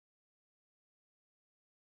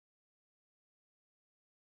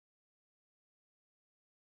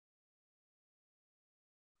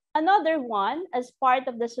Another one, as part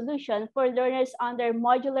of the solution for learners under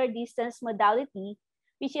modular distance modality,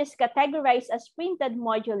 which is categorized as printed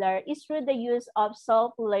modular, is through the use of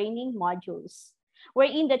self-learning modules,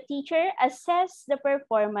 wherein the teacher assesses the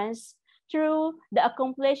performance through the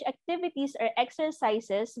accomplished activities or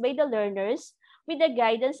exercises by the learners with the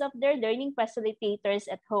guidance of their learning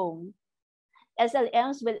facilitators at home.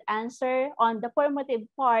 SLMs will answer on the formative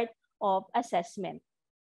part of assessment.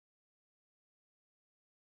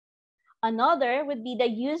 Another would be the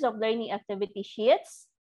use of learning activity sheets,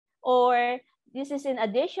 or this is in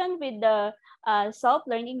addition with the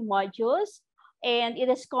self-learning modules, and it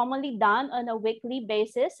is commonly done on a weekly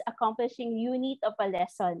basis, accomplishing unit of a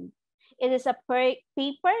lesson. It is a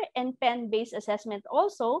paper and pen-based assessment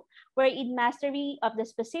also, where in mastery of the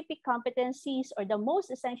specific competencies or the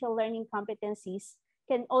most essential learning competencies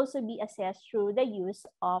can also be assessed through the use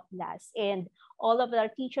of LAS. And all of our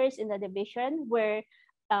teachers in the division were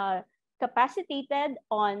capacitated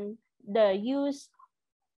on the use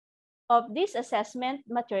of these assessment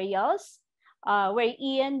materials,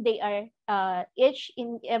 wherein they are each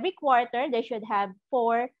in every quarter, they should have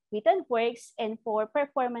 4 written works and 4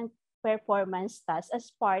 performance tasks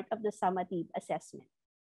as part of the summative assessment.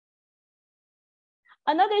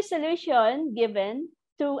 Another solution given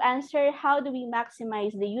to answer how do we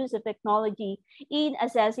maximize the use of technology in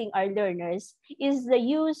assessing our learners is the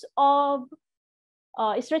use of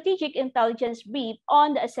strategic intelligence brief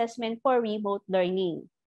on the assessment for remote learning.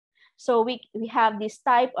 So we have this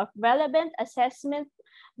type of relevant assessment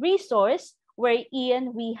resource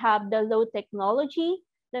wherein we have the low technology,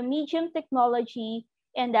 the medium technology,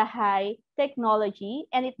 and the high technology,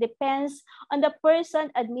 and it depends on the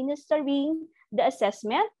person administering the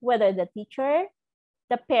assessment, whether the teacher,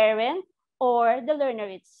 the parent, or the learner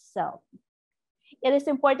itself. It is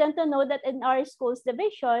important to know that in our schools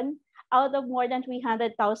division, out of more than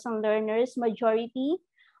 300,000 learners, majority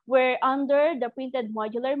were under the printed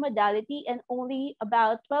modular modality and only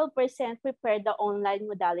about 12% prepared the online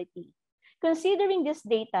modality. Considering this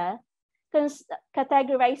data,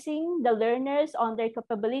 categorizing the learners on their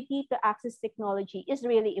capability to access technology is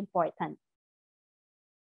really important.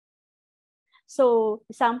 So,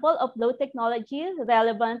 example of low technology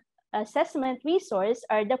relevant assessment resource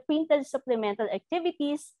are the printed supplemental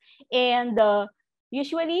activities, and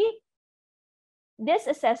usually this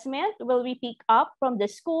assessment will be picked up from the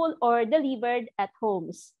school or delivered at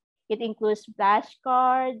homes. It includes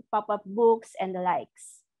flashcards, pop-up books, and the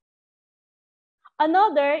likes.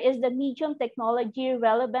 Another is the medium technology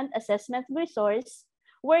relevant assessment resource,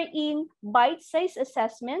 wherein bite-sized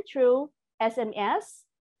assessment through SMS,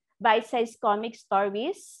 bite-sized comic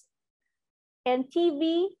stories, and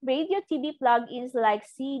radio TV plugins like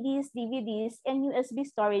CDs, DVDs, and USB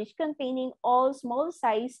storage containing all small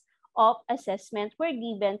size of assessment were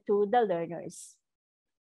given to the learners.